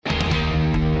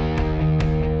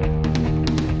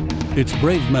It's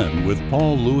Brave Men with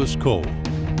Paul Lewis Cole.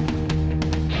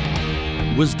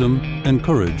 Wisdom and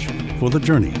courage for the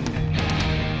journey.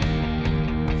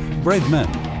 Brave Men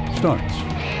starts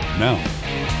now.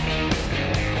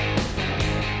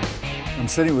 I'm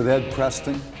sitting with Ed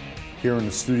Preston here in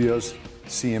the studios,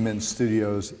 CMN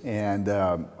Studios, and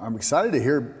I'm excited to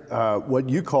hear what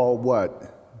you call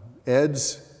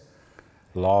Ed's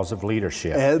Laws of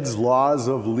Leadership. Ed's Laws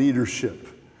of Leadership.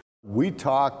 We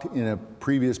talked in a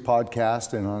previous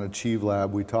podcast and on Achieve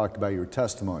Lab, we talked about your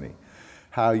testimony,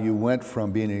 how you went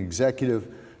from being an executive,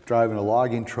 driving a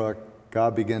logging truck,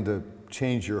 God began to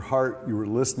change your heart, you were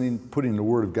listening, putting the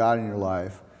Word of God in your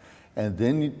life, and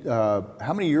then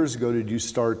how many years ago did you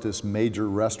start this major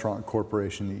restaurant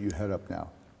corporation that you head up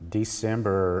now? This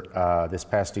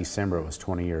past December, it was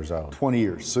 20 years old. 20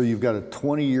 years. So you've got a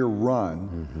 20-year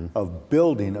run of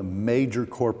building a major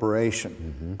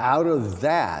corporation. Out of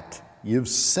that, you've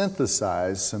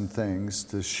synthesized some things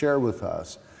to share with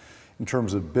us in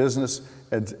terms of business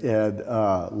and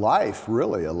life,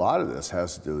 really. A lot of this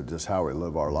has to do with just how we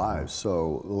live our lives.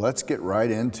 So let's get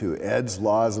right into Ed's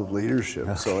Laws of Leadership.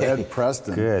 Okay. So Ed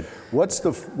Preston, good. What's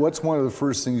one of the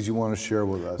first things you want to share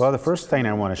with us? Well, the first thing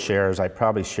I want to share is I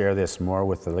probably share this more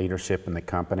with the leadership in the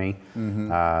company.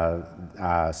 Some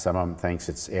of them thinks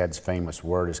it's Ed's famous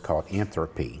word is called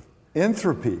entropy.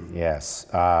 Entropy? Yes.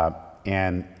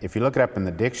 And if you look it up in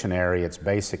the dictionary, it's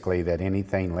basically that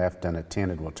anything left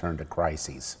unattended will turn to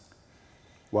crises.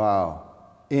 Wow.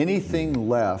 Anything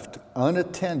left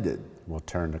unattended will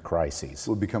turn to crises.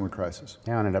 Will become a crisis.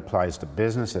 Yeah, and it applies to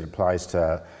business, it applies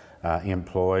to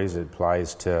employees, it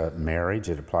applies to marriage,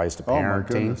 it applies to parenting. Oh my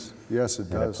goodness. Yes, it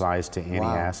does. It applies to any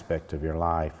aspect of your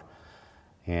life.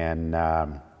 And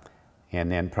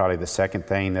then probably the second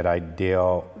thing that I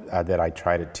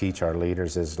try to teach our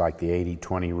leaders is like the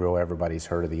 80-20 rule. Everybody's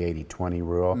heard of the 80-20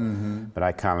 rule, but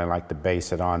I kind of like to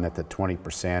base it on that the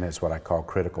 20% is what I call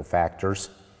critical factors.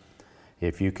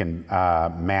 If you can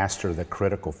master the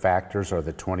critical factors or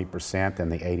the 20%, then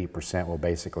the 80% will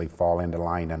basically fall into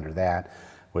line under that,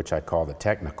 which I call the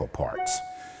technical parts.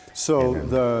 So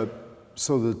the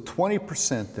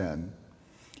 20% then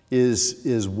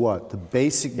is what? The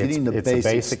basic, getting the basics. It's a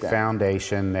basic down.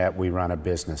 Foundation that we run a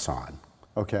business on.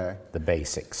 Okay. The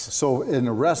basics. So in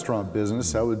the restaurant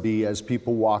business, that would be as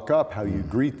people walk up, how you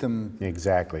greet them.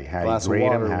 Exactly. How you greet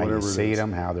them, how you seat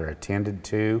them, how they're attended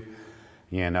to,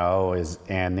 and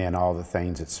then all the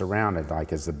things that surround it,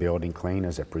 like is the building clean,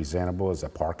 is it presentable, is the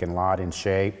parking lot in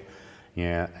shape,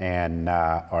 and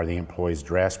are the employees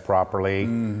dressed properly,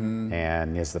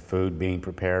 and is the food being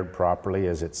prepared properly,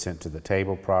 is it sent to the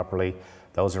table properly?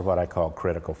 Those are what I call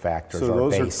critical factors. So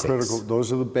those basics. are critical.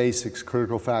 Those are the basics,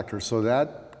 critical factors. So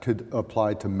that could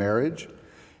apply to marriage.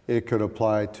 It could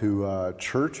apply to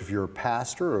church if you're a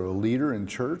pastor or a leader in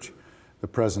church. The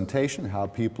presentation, how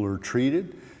people are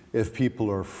treated, if people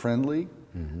are friendly.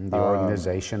 The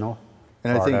organizational.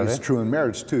 And I think it's true in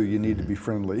marriage too. You need to be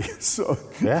friendly. So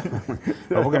yeah,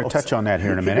 well, we're going to touch on that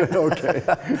here in a minute. Okay.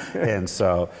 And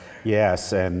so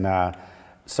yes, and.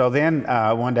 So then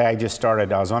one day I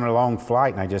was on a long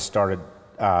flight and I just started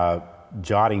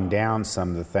jotting down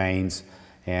some of the things,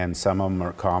 and some of them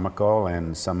are comical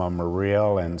and some of them are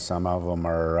real and some of them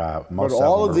are, most of them are real. But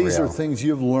all of these are things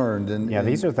you've learned.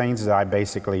 These are things that I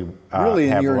basically really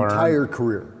in have your learned entire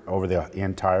career. Over the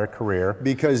entire career.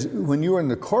 Because when you were in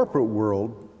the corporate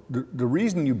world, the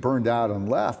reason you burned out and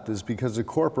left is because the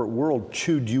corporate world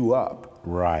chewed you up.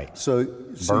 Right. So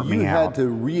you had to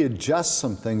readjust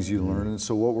some things you learned, and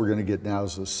so what we're going to get now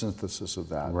is a synthesis of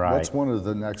that. Right. What's one of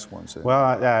the next ones?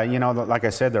 Well, like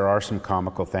I said, there are some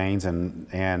comical things,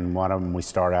 and one of them we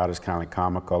start out as kind of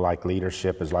comical, like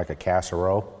leadership is like a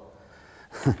casserole.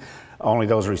 Only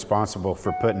those responsible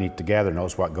for putting it together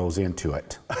knows what goes into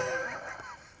it.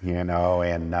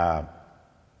 And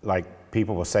like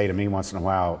people will say to me once in a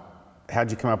while, how'd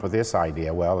you come up with this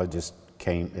idea? Well, it's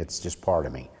just part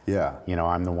of me. Yeah.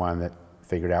 I'm the one that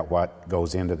figured out what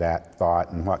goes into that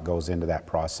thought and what goes into that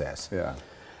process. Yeah.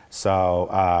 So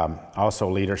also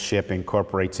leadership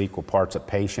incorporates equal parts of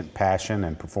patience, passion,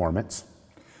 and performance.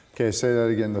 Okay, say that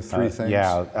again, the three things.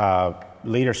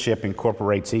 Leadership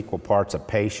incorporates equal parts of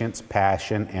patience,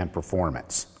 passion, and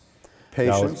performance.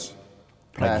 Patience,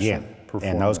 passion,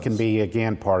 performance. And those can be,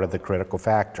 again, part of the critical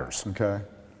factors.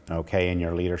 Okay, in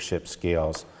your leadership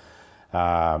skills.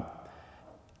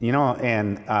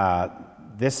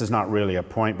 This is not really a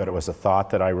point, but it was a thought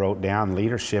that I wrote down.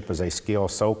 Leadership is a skill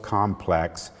so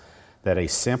complex that a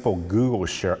simple Google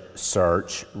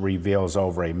search reveals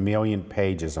over 1 million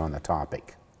pages on the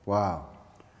topic. Wow.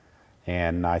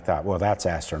 And I thought, well, that's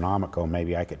astronomical.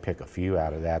 Maybe I could pick a few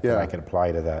out of that Yeah. that I could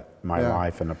apply to my Yeah.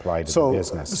 life and apply to So, the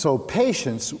business. so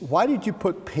patience, why did you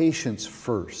put patience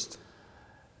first?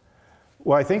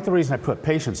 Well, I think the reason I put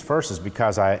patience first is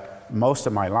because most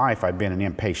of my life I've been an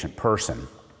impatient person.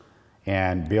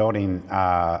 And building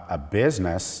a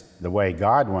business the way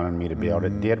God wanted me to build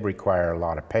it did require a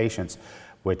lot of patience,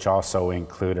 which also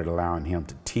included allowing Him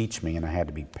to teach me, and I had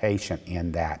to be patient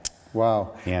in that.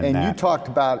 Wow. And you talked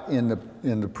about in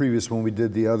the previous, when we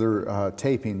did the other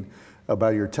taping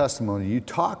about your testimony, you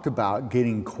talked about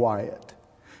getting quiet,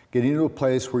 getting to a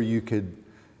place where you could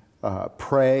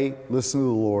pray, listen to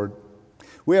the Lord.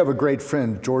 We have a great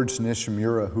friend, George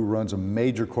Nishimura, who runs a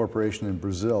major corporation in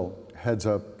Brazil, heads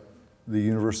up the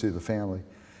University of the Family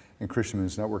and Christian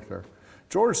Men's Network there.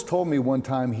 George told me one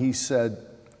time, he said,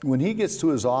 when he gets to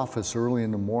his office early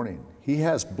in the morning, he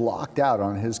has blocked out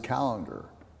on his calendar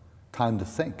time to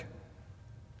think.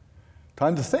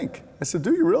 Time to think. I said,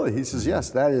 do you really? He says, yes,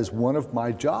 that is one of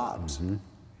my jobs.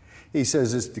 He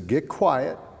says, is to get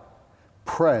quiet,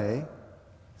 pray,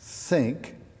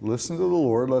 think, listen to the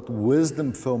Lord, let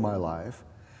wisdom fill my life.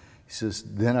 He says,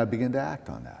 then I begin to act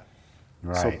on that.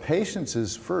 Right. So patience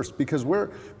is first, because we're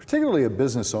particularly a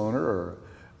business owner or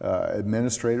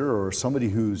administrator or somebody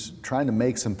who's trying to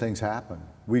make some things happen.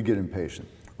 We get impatient.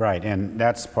 Right, and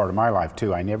that's part of my life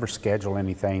too. I never schedule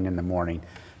anything in the morning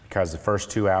because the first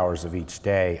 2 hours of each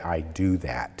day I do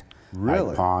that.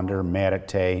 Really? I ponder,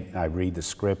 meditate, I read the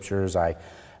scriptures, I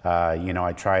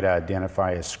try to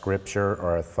identify a scripture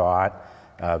or a thought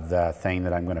of the thing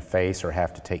that I'm going to face or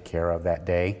have to take care of that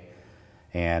day.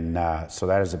 And so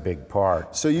that is a big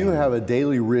part. So you have a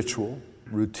daily ritual,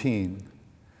 routine,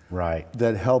 right,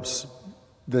 that helps,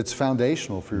 that's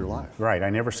foundational for your life. Right, I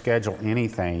never schedule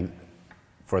anything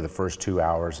for the first 2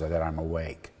 hours that I'm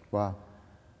awake. Wow.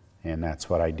 And that's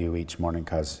what I do each morning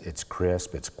because it's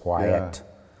crisp, it's quiet. Yeah.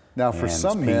 Now for and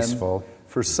some it's peaceful. men,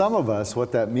 for some of us,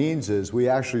 what that means is we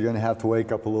actually are going to have to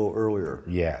wake up a little earlier.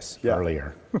 Yes, Yeah.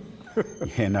 earlier.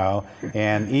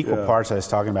 And equal parts, I was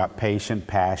talking about patient,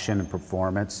 passion, and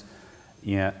performance.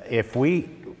 If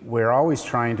we're always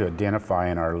trying to identify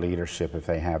in our leadership if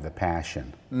they have the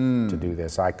passion to do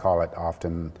this. I call it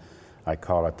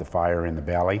the fire in the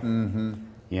belly.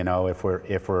 If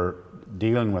we're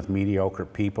dealing with mediocre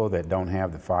people that don't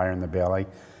have the fire in the belly,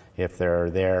 if they're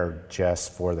there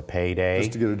just for the payday,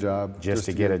 Just to get a job. just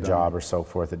to get a job or so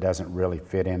forth, it doesn't really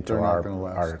fit into They're not gonna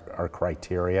last. our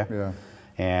criteria. Yeah.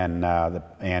 And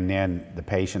then the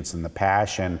patience and the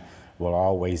passion will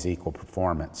always equal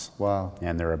performance. Wow.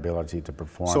 And their ability to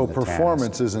perform. So the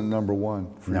performance task. isn't number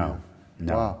one for No, you.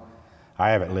 no. Wow. I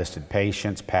have it listed: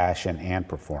 patience, passion, and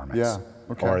performance. Yeah,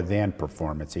 okay. Or then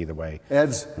performance, either way.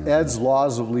 Ed's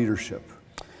laws of leadership.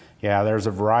 Yeah, there's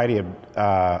a variety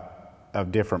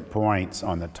of different points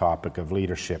on the topic of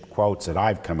leadership, quotes that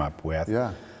I've come up with.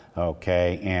 Yeah.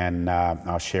 Okay, and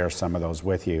I'll share some of those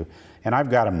with you. And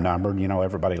I've got them numbered.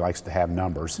 Everybody likes to have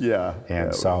numbers. Yeah. And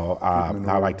Yeah, so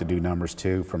I like to do numbers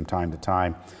too from time to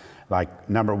time. Like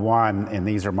number one, and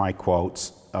these are my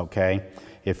quotes, okay?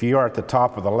 If you are at the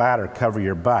top of the ladder, cover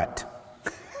your butt.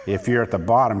 If you're at the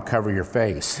bottom, cover your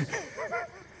face.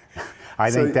 I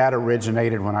think that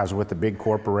originated when I was with the big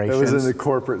corporations. It was in the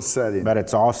corporate setting. But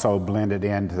it's also blended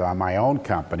into my own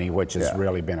company, which has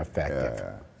really been effective.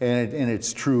 Yeah. And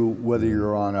it's true whether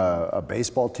you're on a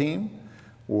baseball team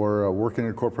or working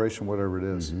in a corporation, whatever it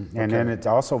is. And then it's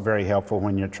also very helpful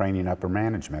when you're training upper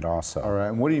management also. All right,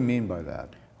 and what do you mean by that?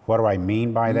 What do I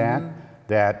mean by that?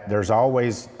 That there's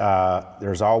always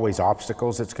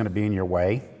obstacles that's going to be in your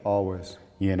way. Always.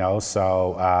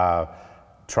 So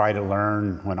try to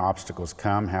learn when obstacles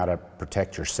come how to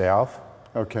protect yourself.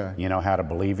 Okay. How to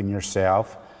believe in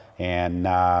yourself, and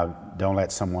don't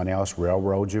let someone else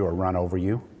railroad you or run over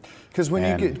you. Because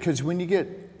when you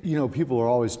get, people are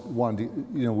always wanting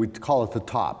to, we call it the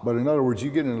top, but in other words, you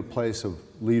get in a place of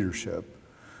leadership,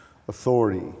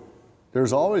 authority.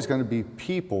 There's always going to be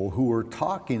people who are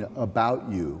talking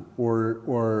about you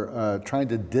or trying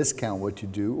to discount what you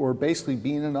do or basically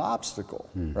being an obstacle,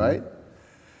 right?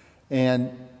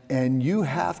 And you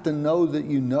have to know that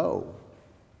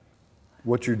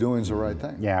what you're doing is the right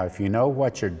thing. Yeah, if you know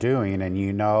what you're doing and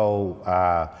you know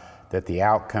that the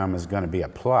outcome is going to be a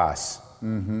plus,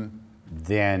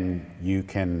 then you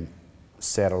can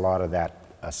set a lot of that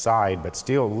aside, but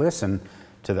still listen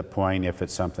to the point if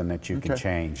it's something that you can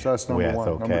change. So that's number one.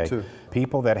 Okay? Number two.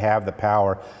 People that have the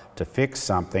power to fix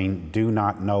something do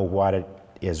not know what it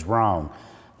is wrong.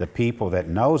 The people that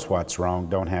knows what's wrong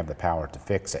don't have the power to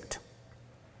fix it.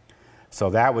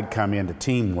 So that would come into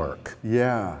teamwork.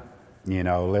 Yeah.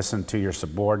 Listen to your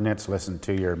subordinates, listen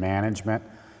to your management.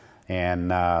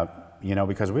 And, you know,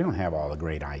 because we don't have all the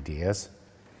great ideas.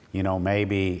 You know,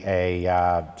 maybe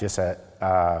just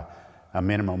a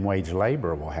minimum wage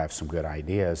laborer will have some good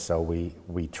ideas, so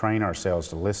we train ourselves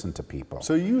to listen to people.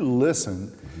 So you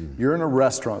listen, you're in a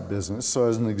restaurant business, so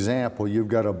as an example, you've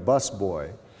got a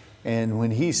busboy, and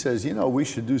when he says, you know, we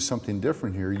should do something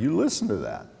different here, you listen to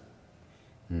that.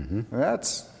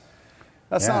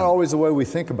 That's not always the way we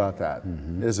think about that,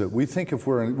 is it? We think if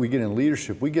we get in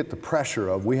leadership, we get the pressure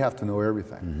of we have to know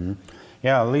everything.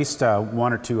 Yeah, at least 1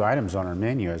 or 2 items on our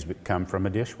menu has come from a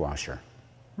dishwasher.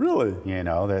 Really? You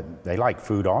know, that they like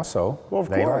food also. Well,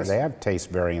 of course. They have taste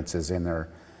variances in their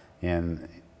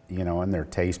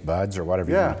taste buds or whatever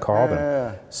you want to call them.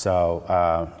 Yeah.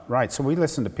 So, right, so we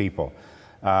listen to people.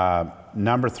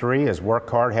 Number 3 is work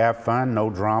hard, have fun,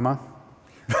 no drama.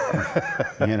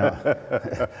 You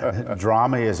know,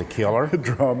 drama is a killer.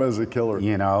 Drama is a killer.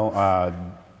 You know,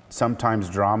 sometimes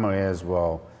drama is,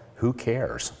 well, who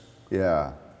cares?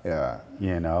 Yeah, yeah.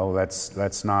 You know,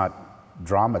 let's not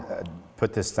drama.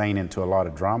 Put this thing into a lot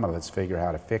of drama. Let's figure out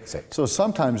how to fix it. So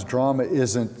sometimes drama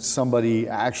isn't somebody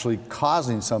actually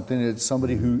causing something. It's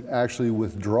somebody who actually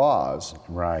withdraws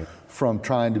from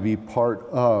trying to be part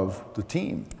of the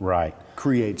team. Right.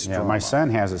 Creates drama. My son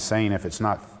has a saying, if it's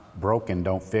not broken,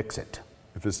 don't fix it.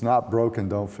 If it's not broken,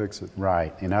 don't fix it.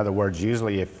 Right. In other words,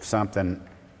 usually if something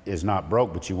is not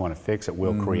broke but you want to fix it,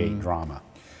 we'll create drama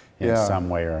in some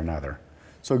way or another.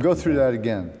 So go through that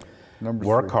again. Number 3.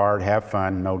 Work hard, have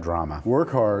fun, no drama.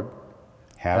 Work hard,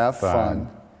 have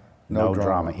fun, no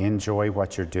drama. Enjoy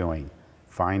what you're doing.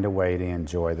 Find a way to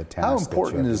enjoy the task. How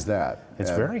important is that?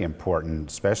 It's very important,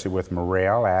 especially with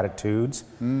morale, attitudes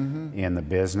in the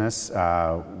business.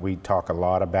 We talk a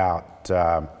lot about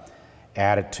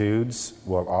attitudes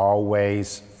will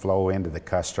always flow into the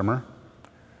customer.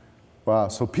 Wow,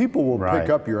 so people will pick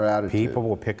up your attitude. People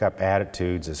will pick up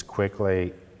attitudes as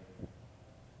quickly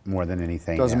more than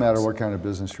anything Doesn't else. matter what kind of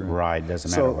business you're in. Right,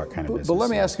 doesn't matter what kind of business. But let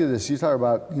me ask you this. You talk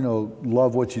about, you know,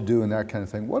 love what you do and that kind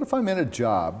of thing. What if I'm in a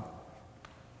job,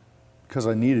 because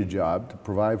I need a job to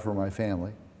provide for my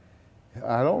family.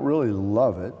 I don't really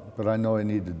love it, but I know I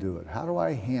need to do it. How do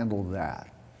I handle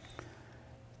that?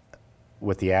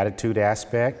 With the attitude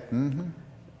aspect?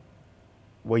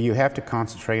 Well, you have to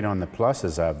concentrate on the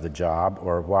pluses of the job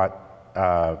or what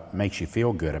makes you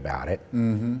feel good about it,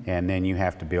 and then you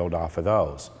have to build off of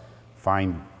those.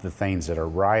 Find the things that are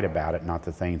right about it, not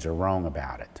the things that are wrong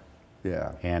about it.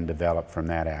 Yeah. And develop from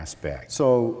that aspect.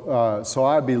 So, so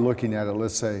I'd be looking at it,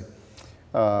 let's say,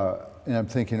 and I'm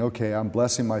thinking, okay, I'm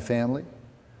blessing my family,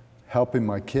 helping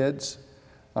my kids.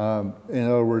 In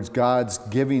other words, God's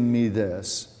giving me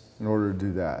this in order to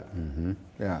do that.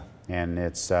 Yeah. And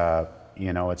it's,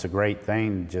 you know, it's a great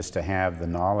thing just to have the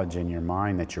knowledge in your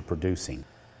mind that you're producing.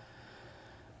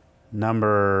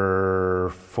 Number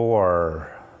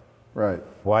 4. Right.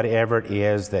 Whatever it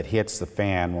is that hits the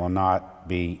fan will not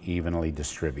be evenly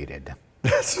distributed.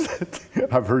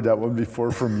 I've heard that one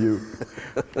before from you.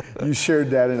 You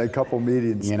shared that in a couple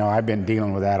meetings. You know, I've been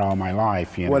dealing with that all my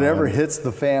life. You Whatever know. hits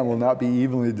the fan will not be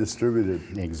evenly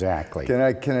distributed. Exactly. Can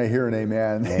I hear an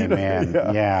amen? Amen.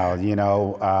 Yeah. You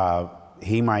know,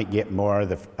 he might get more of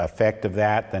the effect of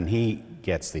that than he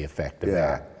gets the effect of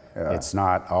that. Yeah. It's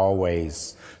not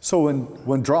always. So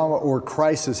when drama or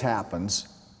crisis happens,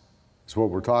 is what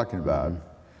we're talking about,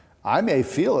 I may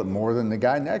feel it more than the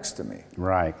guy next to me.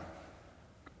 Right.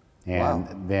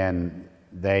 And then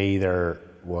they either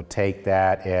will take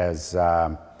that as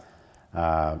a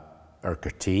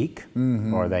critique,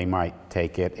 or they might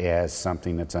take it as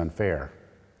something that's unfair.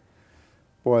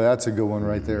 Boy, that's a good one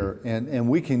right there. And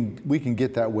we can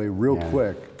get that way real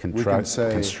quick. We can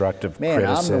say, constructive man,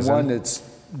 criticism. I'm the one that's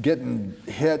getting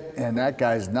hit, and that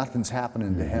guy's nothing's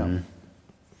happening to him.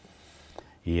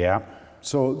 Yeah.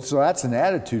 So that's an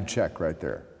attitude check right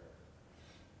there.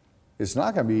 It's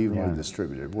not going to be evenly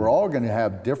distributed. We're all going to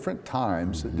have different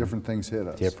times that different things hit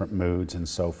us. Different moods and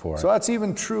so forth. So that's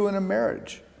even true in a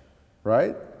marriage,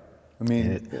 right? I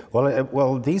mean,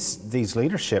 well, these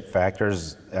leadership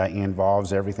factors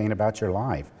involves everything about your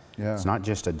life. Yeah. It's not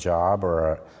just a job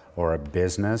or a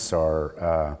business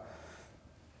or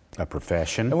a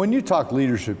profession. and when you talk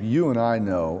leadership, you and I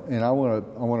know, and I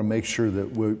want to make sure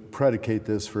that we predicate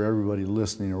this for everybody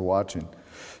listening or watching.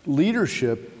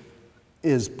 Leadership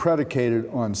is predicated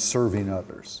on serving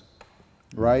others,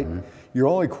 right? You're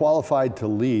only qualified to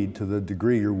lead to the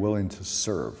degree you're willing to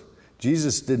serve.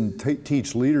 Jesus didn't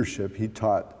teach leadership, he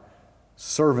taught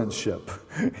servantship.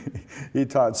 He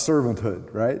taught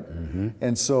servanthood, right?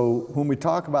 And so when we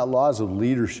talk about laws of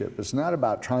leadership, it's not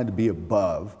about trying to be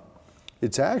above.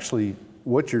 It's actually,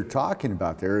 what you're talking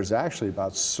about there is actually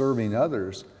about serving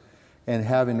others And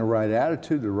having the right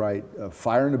attitude, the right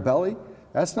fire in the belly,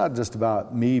 that's not just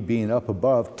about me being up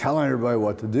above, telling everybody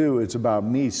what to do. It's about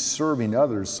me serving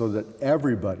others so that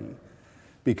everybody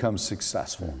becomes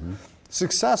successful. Mm-hmm.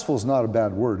 Successful is not a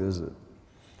bad word, is it?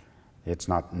 It's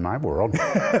not in my world.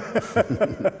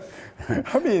 I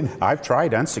mean, I've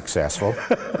tried unsuccessful.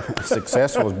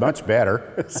 Successful is much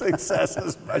better. Success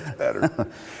is much better.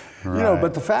 Right. You know,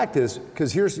 but the fact is,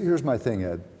 because here's my thing,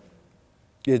 Ed.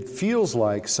 It feels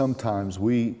like sometimes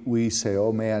we say,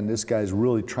 oh man, this guy's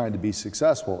really trying to be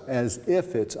successful, as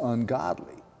if it's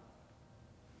ungodly.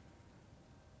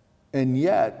 And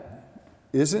yet,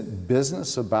 isn't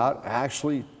business about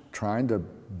actually trying to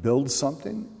build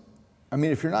something? I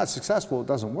mean, if you're not successful, it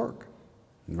doesn't work.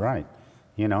 Right.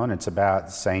 You know, and it's about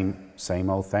the same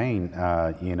old thing.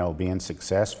 You know, being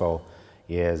successful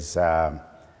is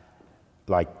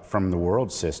like from the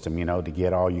world system, you know, to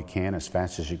get all you can as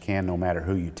fast as you can, no matter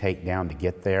who you take down to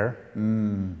get there.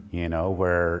 You know,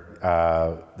 where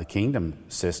the kingdom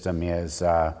system is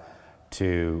to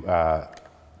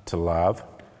love,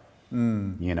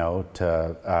 you know,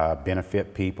 to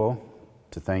benefit people,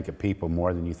 to think of people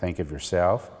more than you think of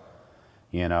yourself.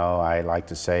 You know, I like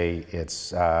to say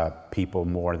it's people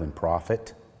more than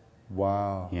profit.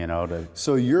 Wow. You know,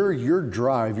 so your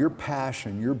drive, your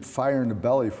passion, your fire in the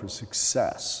belly for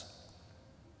success,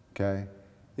 okay,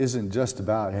 isn't just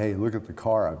about, hey, look at the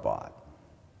car I bought.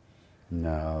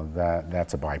 No,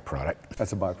 that's a byproduct.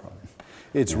 That's a byproduct.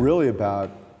 It's really about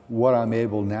what I'm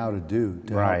able now to do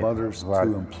to help others, to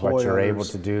employ what you're others. able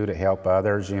to do to help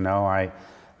others. You know,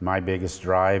 my biggest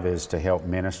drive is to help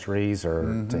ministries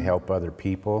or to help other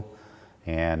people.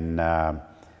 And,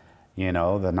 you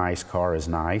know, the nice car is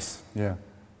nice. Yeah.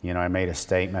 You know, I made a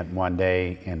statement one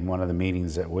day in one of the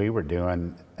meetings that we were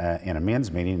doing in a men's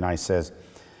meeting, and I says,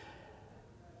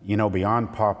 you know,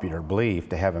 beyond popular belief,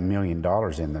 to have $1 million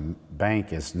in the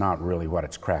bank is not really what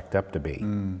it's cracked up to be.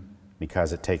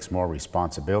 Because it takes more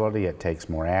responsibility, it takes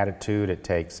more attitude, it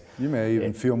takes... You may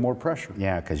even feel more pressure.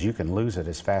 Yeah, because you can lose it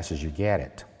as fast as you get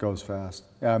it. Goes fast.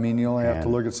 Yeah, I mean, you only have to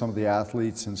look at some of the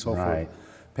athletes and so forth.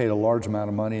 Paid a large amount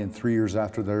of money, and 3 years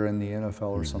after they're in the NFL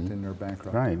or something, they're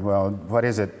bankrupt. Right. Well, what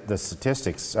is it? The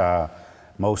statistics,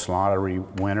 most lottery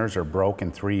winners are broke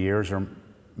in 3 years or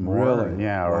more. Really?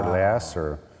 Yeah, or less.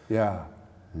 Or yeah.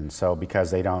 And so because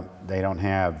they don't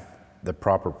have the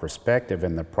proper perspective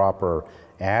and the proper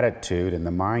attitude and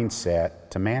the mindset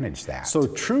to manage that. So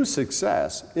true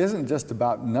success isn't just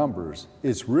about numbers.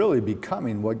 It's really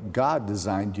becoming what God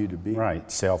designed you to be.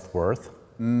 Right. Self-worth.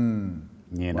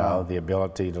 You know, the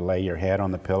ability to lay your head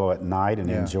on the pillow at night and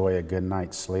enjoy a good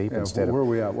night's sleep instead of... Where are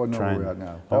we at? What number are we at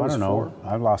now? I don't know.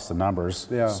 I've lost the numbers.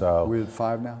 Yeah. So, We're at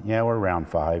 5 now? Yeah, we're around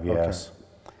 5, yes. Okay.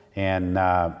 And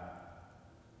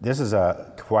this is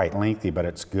quite lengthy, but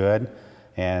it's good.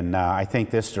 And I think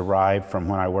this derived from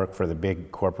when I worked for the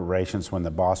big corporations, when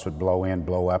the boss would blow in,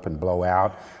 blow up, and blow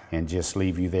out, and just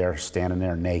leave you there standing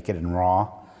there naked and raw.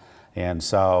 And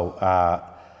so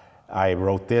I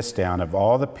wrote this down: of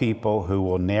all the people who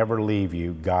will never leave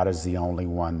you, God is the only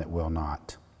one that will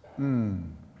not.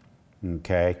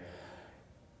 Okay?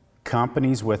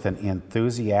 Companies with an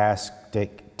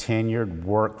enthusiastic, tenured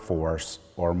workforce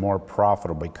are more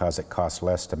profitable because it costs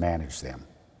less to manage them.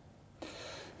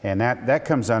 And that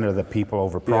comes under the people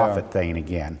over profit thing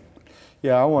again.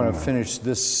 Yeah, I want to finish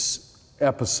this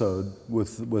episode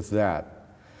with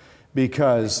that,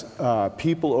 because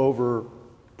people over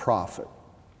profit.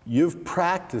 You've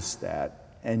practiced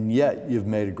that, and yet you've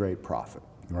made a great profit.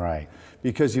 Right.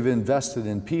 Because you've invested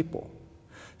in people.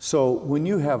 So when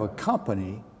you have a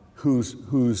company whose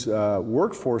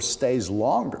workforce stays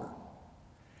longer,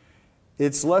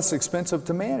 it's less expensive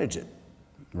to manage it.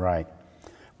 Right.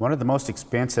 One of the most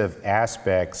expensive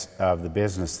aspects of the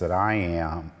business that I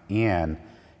am in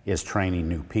is training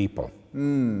new people.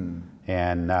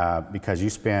 And because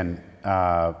you spend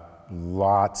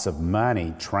lots of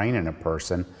money training a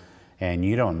person, and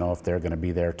you don't know if they're going to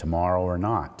be there tomorrow or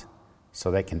not.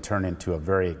 So that can turn into a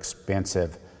very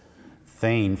expensive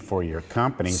thing for your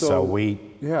company. So when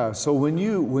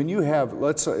you have,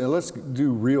 let's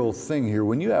do real thing here.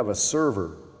 When you have a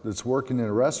server that's working in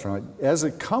a restaurant, as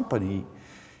a company,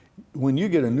 when you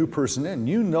get a new person in,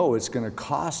 you know it's going to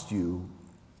cost you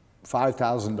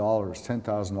 $5,000,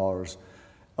 $10,000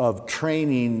 of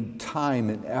training, time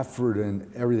and effort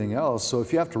and everything else. So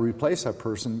if you have to replace that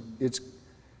person, does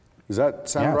that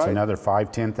sound right? It's another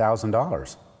 $5,000,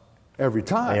 $10,000. Every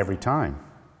time? Every time.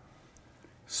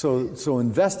 So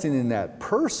investing in that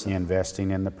person.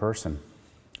 Investing in the person.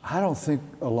 I don't think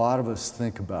a lot of us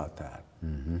think about that.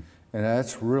 And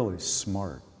that's really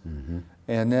smart.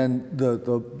 And then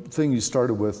the thing you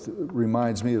started with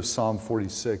reminds me of Psalm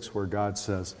 46, where God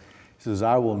says, He says,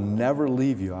 I will never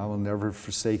leave you, I will never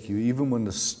forsake you, even when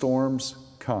the storms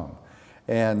come.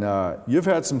 And you've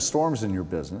had some storms in your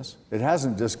business. It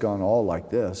hasn't just gone all like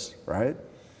this, right?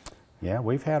 Yeah,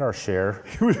 we've had our share.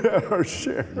 We've had our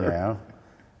share.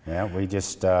 Yeah, we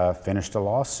just finished a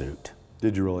lawsuit.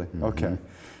 Did you really? Okay.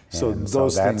 So And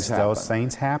those things happen. Those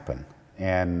things happen.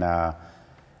 And,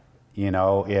 you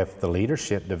know, if the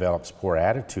leadership develops poor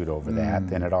attitude over that,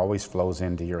 then it always flows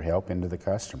into your help into the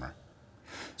customer.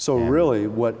 So really,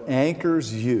 what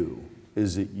anchors you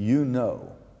is that you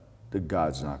know that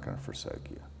God's not going to forsake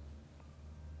you.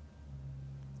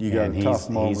 You got a tough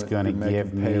moment, He's going to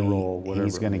give me, payroll, whatever.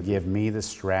 He's going to give me the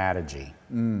strategy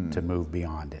to move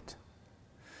beyond it.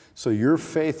 So your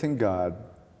faith in God,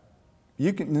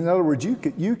 you can, in other words,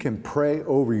 you can pray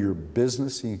over your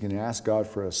business and you can ask God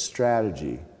for a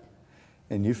strategy,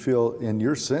 and you feel in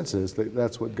your senses that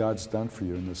that's what God's done for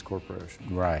you in this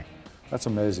corporation. Right. That's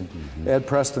amazing. Ed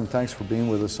Preston, thanks for being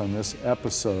with us on this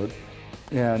episode.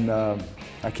 And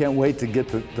I can't wait to get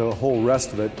the whole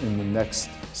rest of it in the next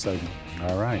segment.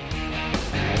 All right.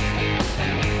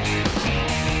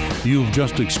 You've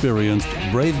just experienced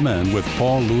Brave Men with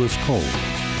Paul Louis Cole.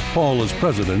 Paul is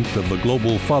president of the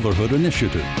Global Fatherhood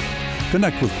Initiative.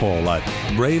 Connect with Paul at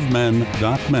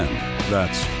bravemen.men.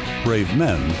 That's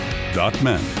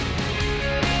bravemen.men.